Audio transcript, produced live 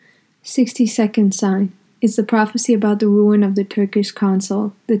62nd sign is the prophecy about the ruin of the Turkish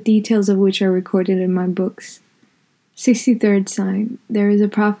consul, the details of which are recorded in my books. 63rd sign, there is a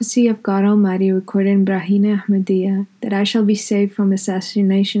prophecy of God Almighty recorded in Brahina Ahmadiyya that I shall be saved from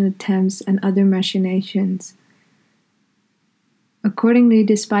assassination attempts and other machinations. Accordingly,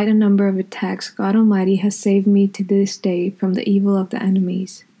 despite a number of attacks, God Almighty has saved me to this day from the evil of the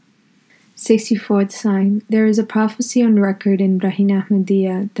enemies. 64th sign, there is a prophecy on record in Brahina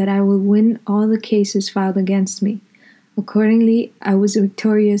Ahmadiyya that I will win all the cases filed against me. Accordingly, I was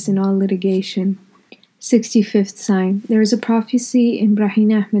victorious in all litigation. 65th sign, there is a prophecy in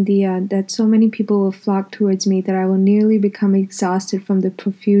Brahina Ahmadiyya that so many people will flock towards me that I will nearly become exhausted from the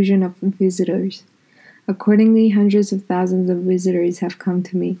profusion of visitors. Accordingly, hundreds of thousands of visitors have come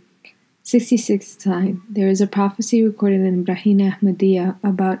to me. 66th sign, there is a prophecy recorded in Brahina Ahmadiyya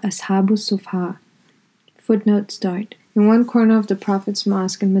about Ashabu Sufha. Footnote start. In one corner of the Prophet's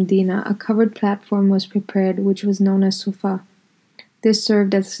mosque in Medina, a covered platform was prepared which was known as Sufa. This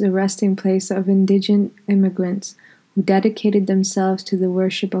served as the resting place of indigent immigrants who dedicated themselves to the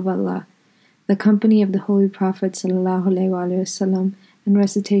worship of Allah, the company of the Holy Prophet ﷺ, and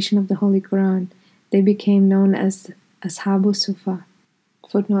recitation of the Holy Quran. They became known as Ashabu Sufa.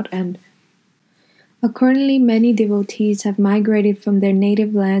 Footnote end. Accordingly, many devotees have migrated from their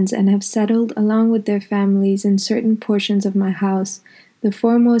native lands and have settled along with their families in certain portions of my house, the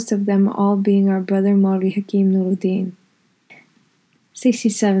foremost of them all being our brother Maulvi Hakim Nuruddin.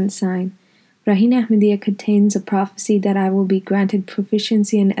 67th sign. Brahina Ahmadiyya contains a prophecy that I will be granted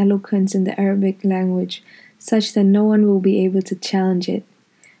proficiency and eloquence in the Arabic language, such that no one will be able to challenge it.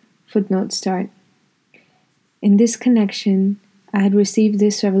 Footnote start. In this connection, I had received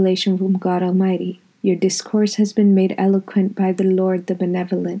this revelation from God Almighty. Your discourse has been made eloquent by the Lord the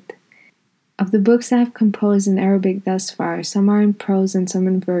Benevolent. Of the books I have composed in Arabic thus far, some are in prose and some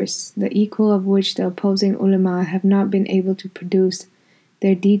in verse, the equal of which the opposing ulama have not been able to produce.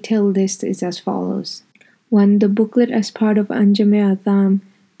 Their detailed list is as follows. 1. The booklet as part of Anjam-e-Azam,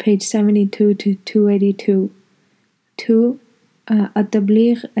 page 72 to 282. 2.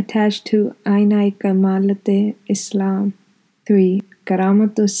 At-Tabligh attached to Aina Kamalat Islam. 3.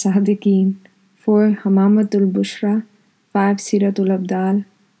 Karamatul Sadiqeen. 4. Hamamatul Bushra. 5. Siratul Abdal.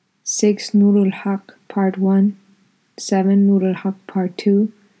 6. Nurul Haq, part 1. 7. Nurul Haq, part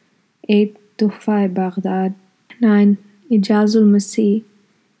 2. 8. Tuhfa-e-Baghdad. 9. Ijazul Masih.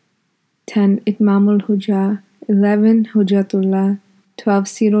 10. Itmamul Hujjah. 11. Hujjatullah. 12.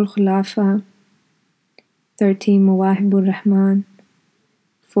 Sirul Khulafa. 13. Mawahibur Rahman.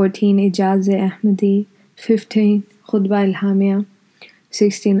 14. Ijaz-e Ahmadi. 15. Khutbah Ilhamiyya.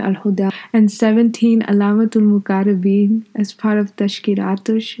 16. Al-Huda. And 17. Alamatul Muqarrabin as part of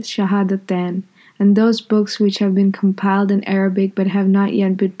Tashkiratul Shahadatain. And those books which have been compiled in Arabic but have not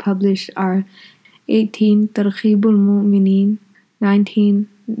yet been published are 18. Targhibul Mu'mineen. 19.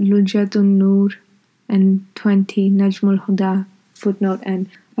 Lujjatun Nur. And 20. Najmul Huda. Footnote end.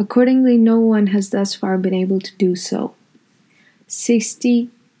 Accordingly, no one has thus far been able to do so.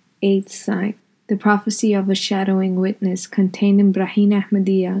 68th sign. The prophecy of a shadowing witness contained in Brahina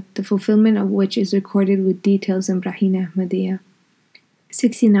Ahmadiyya, the fulfillment of which is recorded with details in Brahina Ahmadiyya.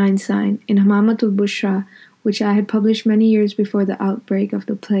 69th sign. In Hamamatul Bushra, which I had published many years before the outbreak of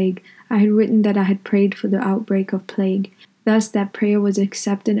the plague, I had written that I had prayed for the outbreak of plague. Thus that prayer was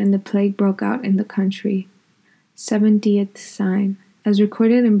accepted and the plague broke out in the country. 70th sign. As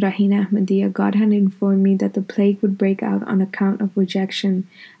recorded in Brahina Ahmadiyya, God had informed me that the plague would break out on account of rejection,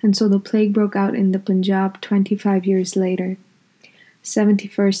 and so the plague broke out in the Punjab 25 years later.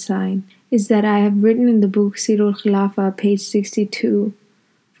 71st sign is that I have written in the book Sirul Khilafa, page 62.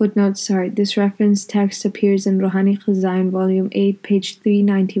 Footnote start. This reference text appears in Rohani Khazain, volume 8, page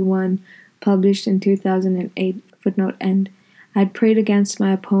 391, published in 2008. Footnote end. I had prayed against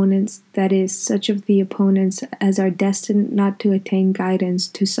my opponents, that is, such of the opponents as are destined not to attain guidance,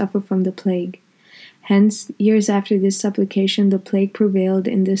 to suffer from the plague. Hence, years after this supplication, the plague prevailed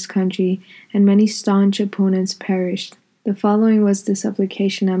in this country, and many staunch opponents perished. The following was the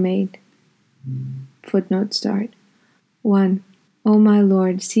supplication I made. Footnote start. 1. O my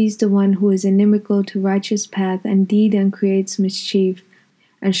Lord, seize the one who is inimical to righteous path and deed and creates mischief,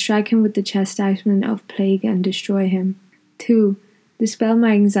 and strike him with the chastisement of plague and destroy him. 2. Dispel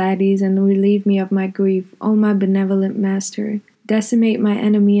my anxieties and relieve me of my grief, O my benevolent Master. Decimate my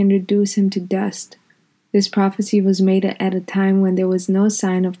enemy and reduce him to dust. This prophecy was made at a time when there was no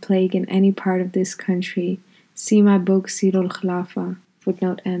sign of plague in any part of this country. See my book Sirul Khilafa.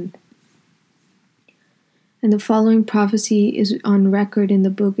 Footnote end. And the following prophecy is on record in the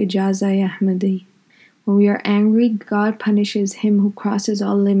book Ijaz-e Ahmadi. When we are angry, God punishes him who crosses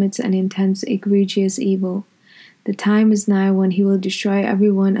all limits and intends egregious evil. The time is nigh when he will destroy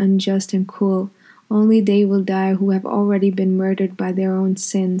everyone unjust and cruel. Only they will die who have already been murdered by their own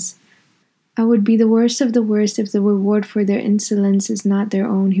sins. I would be the worst of the worst if the reward for their insolence is not their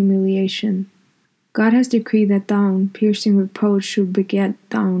own humiliation. God has decreed that down, piercing reproach, should beget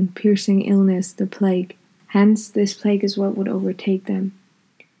down, piercing illness, the plague. Hence, this plague is what would overtake them.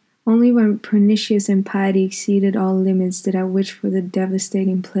 Only when pernicious impiety exceeded all limits did I wish for the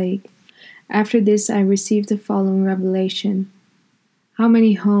devastating plague. After this I received the following revelation. How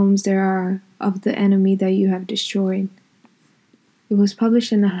many homes there are of the enemy that you have destroyed. It was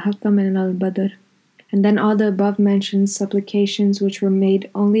published in Al-Hakam and Al-Badr. And then all the above-mentioned supplications, which were made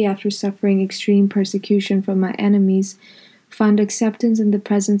only after suffering extreme persecution from my enemies, found acceptance in the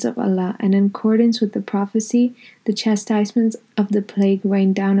presence of Allah, and in accordance with the prophecy, the chastisements of the plague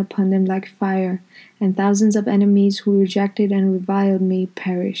rained down upon them like fire, and thousands of enemies who rejected and reviled me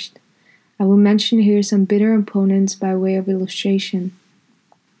perished. I will mention here some bitter opponents by way of illustration.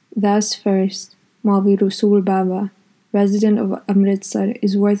 Thus first, Maulvi Rasul Baba, resident of Amritsar,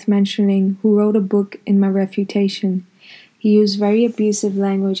 is worth mentioning, who wrote a book in my refutation. He used very abusive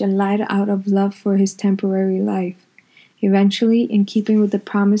language and lied out of love for his temporary life. Eventually, in keeping with the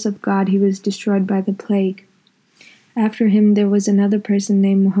promise of God, he was destroyed by the plague. After him there was another person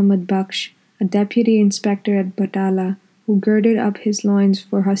named Muhammad Baksh, a deputy inspector at Batala, who girded up his loins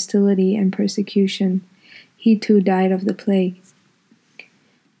for hostility and persecution. He too died of the plague.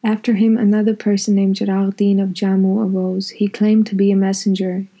 After him another person named Jalaluddin of Jammu arose. He claimed to be a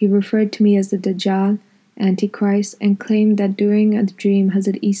messenger. He referred to me as the Dajjal, Antichrist, and claimed that during a dream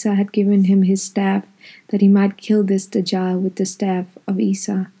Hazrat Isa had given him his staff, that he might kill this Dajjal with the staff of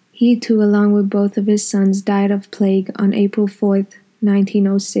Isa. He too, along with both of his sons, died of plague on April 4th,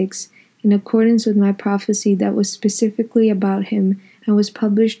 1906, in accordance with my prophecy that was specifically about him and was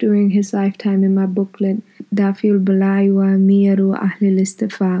published during his lifetime in my booklet, Dafiul Balai wa Miyaru Ahlil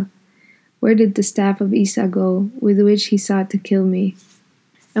Istifa. Where did the staff of Isa go, with which he sought to kill me?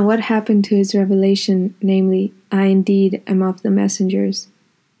 And what happened to his revelation, namely, I indeed am of the messengers?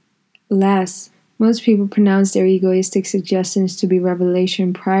 Alas, most people pronounce their egoistic suggestions to be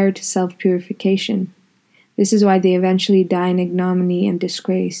revelation prior to self-purification. This is why they eventually die in ignominy and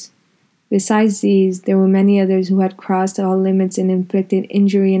disgrace. Besides these, there were many others who had crossed all limits and inflicted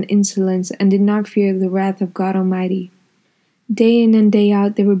injury and insolence and did not fear the wrath of God Almighty. Day in and day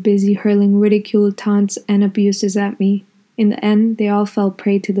out they were busy hurling ridicule, taunts, and abuses at me. In the end, they all fell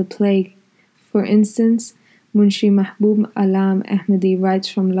prey to the plague. For instance, Munshi Mahbub Alam Ahmadi writes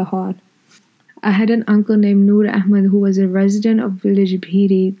from Lahore. I had an uncle named Noor Ahmad who was a resident of village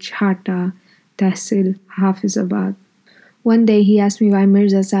Bhiri, Chhata, Tehsil, Hafizabad. One day he asked me why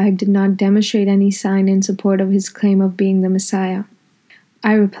Mirza Sahib did not demonstrate any sign in support of his claim of being the Messiah.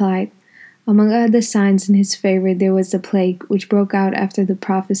 I replied, among other signs in his favor there was the plague, which broke out after the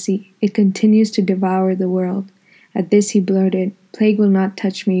prophecy. It continues to devour the world. At this he blurted, plague will not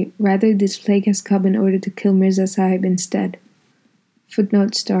touch me, rather this plague has come in order to kill Mirza Sahib instead.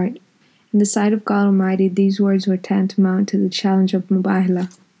 Footnote start. In the sight of God Almighty, these words were tantamount to the challenge of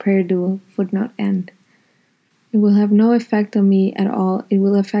Mubahala, prayer duel, footnote end. It will have no effect on me at all, it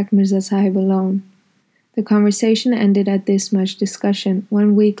will affect Mirza Sahib alone. The conversation ended at this much discussion.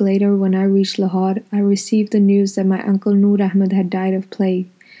 1 week later, when I reached Lahore, I received the news that my uncle Noor Ahmad had died of plague.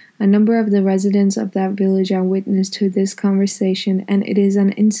 A number of the residents of that village are witness to this conversation, and it is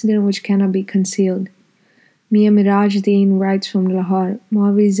an incident which cannot be concealed. Mia Mirajuddin writes from Lahore,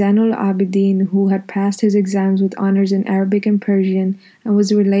 Maulvi Zainul Abidin, who had passed his exams with honors in Arabic and Persian and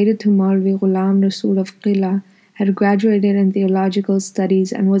was related to Maulvi Ghulam Rasul of Qila, had graduated in theological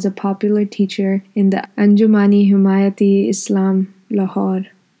studies and was a popular teacher in the Anjumani Himayati Islam, Lahore.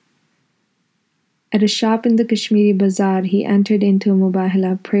 At a shop in the Kashmiri Bazaar, he entered into a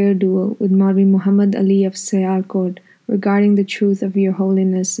Mubahala prayer duel with Maulvi Muhammad Ali of Sialkot regarding the truth of Your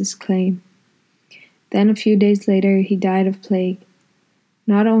Holiness's claim. Then a few days later, he died of plague.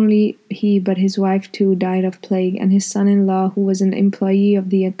 Not only he, but his wife too died of plague, and his son-in-law, who was an employee of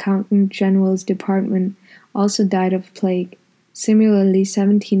the Accountant General's department, also died of plague. Similarly,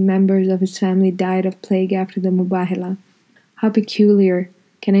 17 members of his family died of plague after the Mubahala. How peculiar!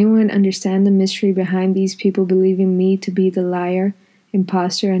 Can anyone understand the mystery behind these people believing me to be the liar,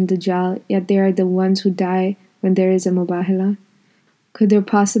 impostor, and Dajjal, yet they are the ones who die when there is a Mubahala? Could there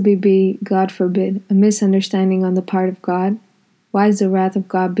possibly be, God forbid, a misunderstanding on the part of God? Why is the wrath of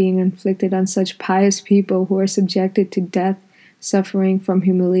God being inflicted on such pious people who are subjected to death, suffering from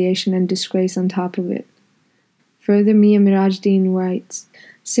humiliation and disgrace on top of it? Further, Mia Mirajuddin writes,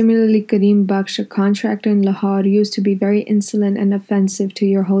 Similarly, Karim Baksh, a contractor in Lahore, used to be very insolent and offensive to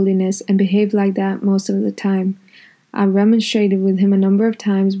Your Holiness and behaved like that most of the time. I remonstrated with him a number of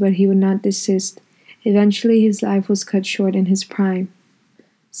times, but he would not desist. Eventually, his life was cut short in his prime.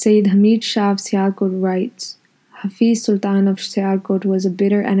 Sayyid Hamid Shah of Sialkot writes, Hafiz Sultan of Sialkot was a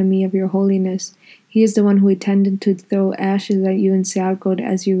bitter enemy of Your Holiness. He is the one who intended to throw ashes at you in Sialkot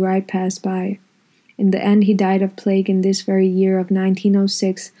as you ride past by. In the end, he died of plague in this very year of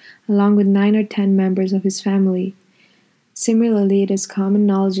 1906, along with 9 or 10 members of his family. Similarly, it is common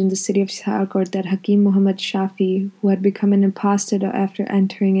knowledge in the city of Sialkot that Hakim Muhammad Shafi, who had become an apostate after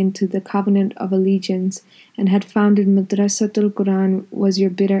entering into the covenant of allegiance and had founded Madrasatul Quran, was your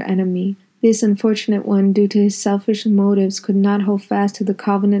bitter enemy. This unfortunate one, due to his selfish motives, could not hold fast to the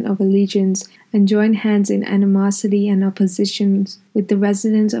covenant of allegiance and join hands in animosity and opposition with the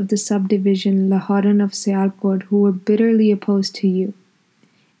residents of the subdivision Lahoran of Sialkot, who were bitterly opposed to you.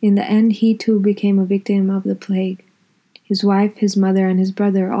 In the end, he too became a victim of the plague. His wife, his mother, and his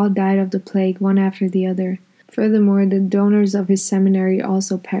brother all died of the plague, one after the other. Furthermore, the donors of his seminary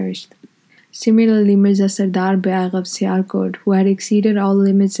also perished. Similarly, Mirza Sardar Beg of Sialkot, who had exceeded all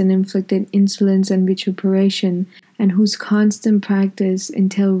limits and inflicted insolence and vituperation, and whose constant practice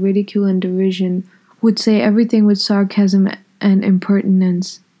entailed ridicule and derision, would say everything with sarcasm and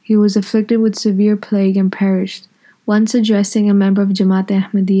impertinence. He was afflicted with severe plague and perished. Once addressing a member of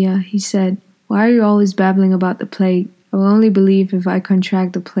Jamaat-e-Ahmadiyya, he said, "Why are you always babbling about the plague? I will only believe if I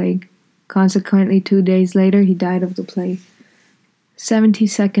contract the plague." Consequently, 2 days later, he died of the plague.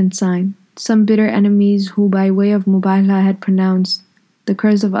 72nd sign. Some bitter enemies who by way of Mubayla had pronounced, "The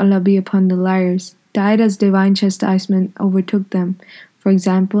curse of Allah be upon the liars," died as divine chastisement overtook them. For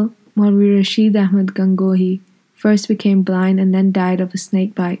example, Maulvi Rashid Ahmad Gangohi first became blind and then died of a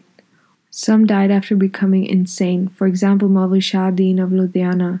snake bite. Some died after becoming insane. For example, Maulvi Shah-Din of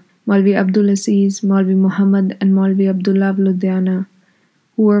Ludhiana, Maulvi Abdul Aziz, Maulvi Muhammad, and Maulvi Abdullah of Ludhiana,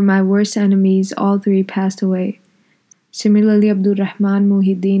 who were my worst enemies. All three passed away. Similarly, Abdul Rahman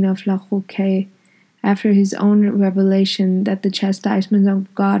Muhyiddin of Lakhouke, after his own revelation that the chastisement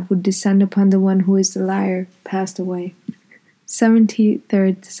of God would descend upon the one who is the liar, passed away.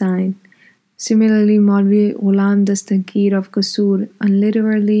 73rd sign. Similarly, Maulvi Ghulam Dastagir of Qasur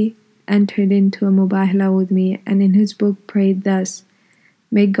unliterally entered into a mubahla with me, and in his book prayed thus,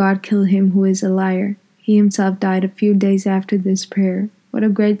 "May God kill him who is a liar." He himself died a few days after this prayer. What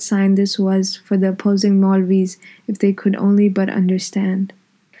a great sign this was for the opposing Maulvis if they could only but understand.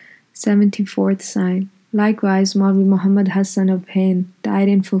 74th sign. Likewise, Maulvi Muhammad Hassan of Pain died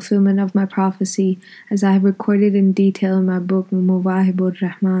in fulfillment of my prophecy, as I have recorded in detail in my book Mawahibur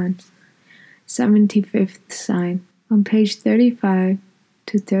Rahman. 75th sign. On page 35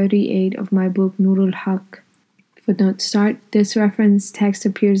 to 38 of my book Nurul Haq. Footnote start. This reference text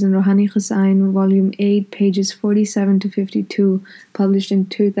appears in Rohani Khazain, Volume 8, pages 47 to 52, published in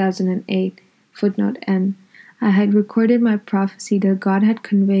 2008. Footnote N. I had recorded my prophecy that God had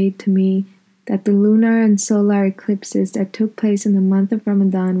conveyed to me that the lunar and solar eclipses that took place in the month of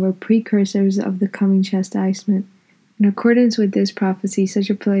Ramadan were precursors of the coming chastisement. In accordance with this prophecy, such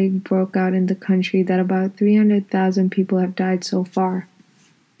a plague broke out in the country that about 300,000 people have died so far.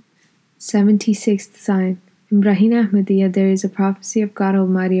 76th sign. In Braheen Ahmadiyya, there is a prophecy of God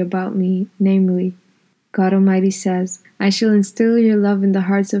Almighty about me, namely, God Almighty says, "I shall instill your love in the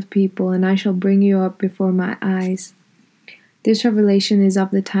hearts of people, and I shall bring you up before my eyes." This revelation is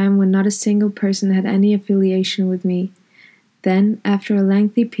of the time when not a single person had any affiliation with me. Then, after a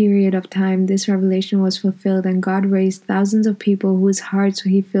lengthy period of time, this revelation was fulfilled, and God raised thousands of people whose hearts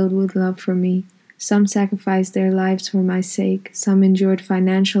He filled with love for me. Some sacrificed their lives for my sake, some endured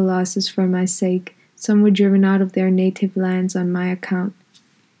financial losses for my sake, some were driven out of their native lands on my account.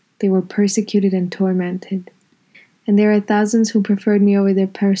 They were persecuted and tormented. And there are thousands who preferred me over their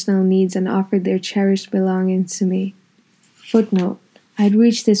personal needs and offered their cherished belongings to me. Footnote. I had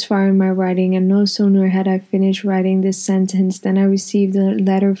reached this far in my writing, and no sooner had I finished writing this sentence than I received a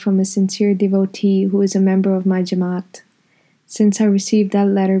letter from a sincere devotee who is a member of my Jamaat. Since I received that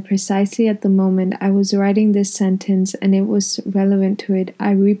letter precisely at the moment I was writing this sentence and it was relevant to it,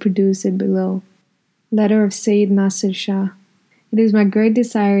 I reproduce it below. Letter of Sayyid Nasir Shah. It is my great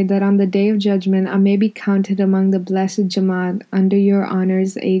desire that on the Day of Judgment I may be counted among the blessed Jamaat under your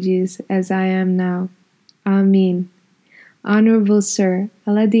honor's aegis as I am now. Ameen. Honorable Sir,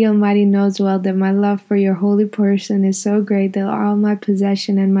 Allah the Almighty knows well that my love for your holy person is so great that all my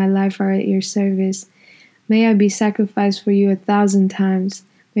possession and my life are at your service. May I be sacrificed for you 1,000 times.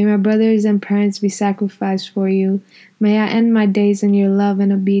 May my brothers and parents be sacrificed for you. May I end my days in your love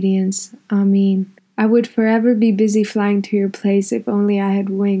and obedience. Ameen. I would forever be busy flying to your place if only I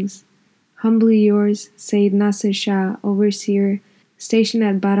had wings. Humbly yours, Sayyid Nasir Shah, Overseer, stationed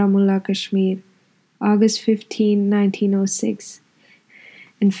at Baramulla, Kashmir, August 15, 1906.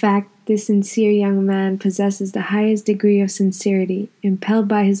 In fact, this sincere young man possesses the highest degree of sincerity. Impelled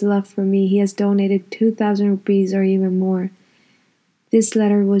by his love for me, he has donated 2,000 rupees or even more. This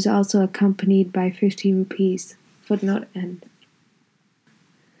letter was also accompanied by 50 rupees. Footnote end.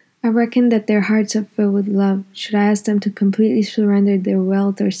 I reckon that their hearts are filled with love. Should I ask them to completely surrender their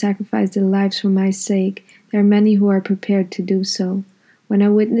wealth or sacrifice their lives for my sake, there are many who are prepared to do so. When I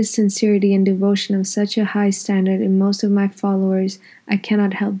witness sincerity and devotion of such a high standard in most of my followers, I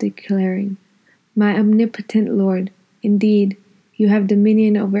cannot help declaring, My omnipotent Lord, indeed, you have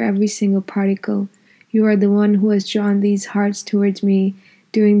dominion over every single particle. You are the one who has drawn these hearts towards me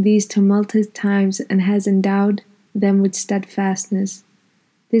during these tumultuous times and has endowed them with steadfastness.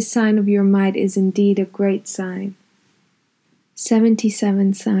 This sign of your might is indeed a great sign.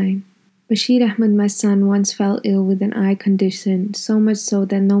 77th sign. Bashir Ahmed, my son, once fell ill with an eye condition, so much so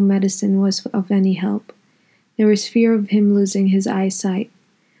that no medicine was of any help. There was fear of him losing his eyesight.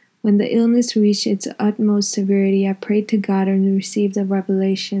 When the illness reached its utmost severity, I prayed to God and received a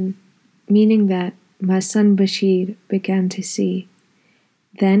revelation, meaning that my son Bashir began to see.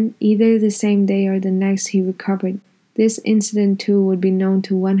 Then, either the same day or the next, he recovered. This incident too would be known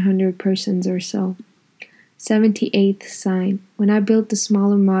to 100 persons or so. 78th sign. When I built the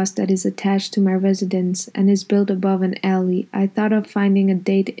smaller mosque that is attached to my residence and is built above an alley, I thought of finding a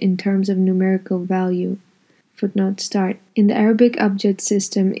date in terms of numerical value. Footnote start. In the Arabic abjad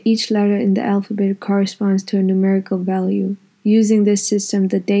system, each letter in the alphabet corresponds to a numerical value. Using this system,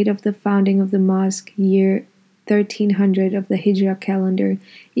 the date of the founding of the mosque, year 1300 of the Hijra calendar,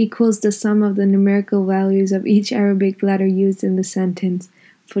 equals the sum of the numerical values of each Arabic letter used in the sentence.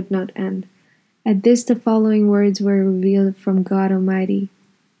 Footnote end. At this, the following words were revealed from God Almighty.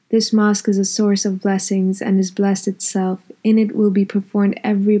 This mosque is a source of blessings and is blessed itself. In it will be performed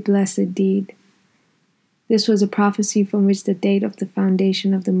every blessed deed. This was a prophecy from which the date of the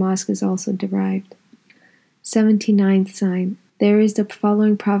foundation of the mosque is also derived. 79th sign. There is the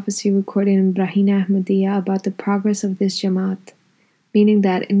following prophecy recorded in Brahina Ahmadiyya about the progress of this Jamaat, meaning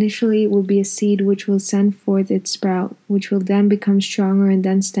that initially it will be a seed which will send forth its sprout, which will then become stronger and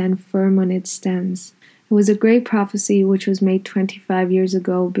then stand firm on its stems. It was a great prophecy which was made 25 years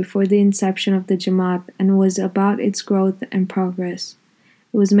ago before the inception of the Jamaat and was about its growth and progress.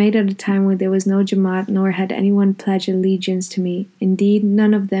 It was made at a time when there was no Jamaat nor had anyone pledged allegiance to me. Indeed,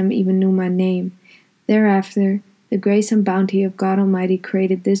 none of them even knew my name. Thereafter, the grace and bounty of God Almighty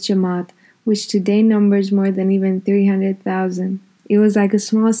created this Jamaat, which today numbers more than even 300,000. It was like a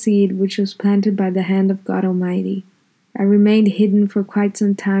small seed which was planted by the hand of God Almighty. I remained hidden for quite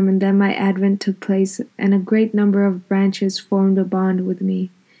some time, and then my advent took place, and a great number of branches formed a bond with me.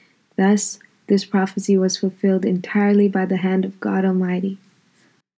 Thus, this prophecy was fulfilled entirely by the hand of God Almighty.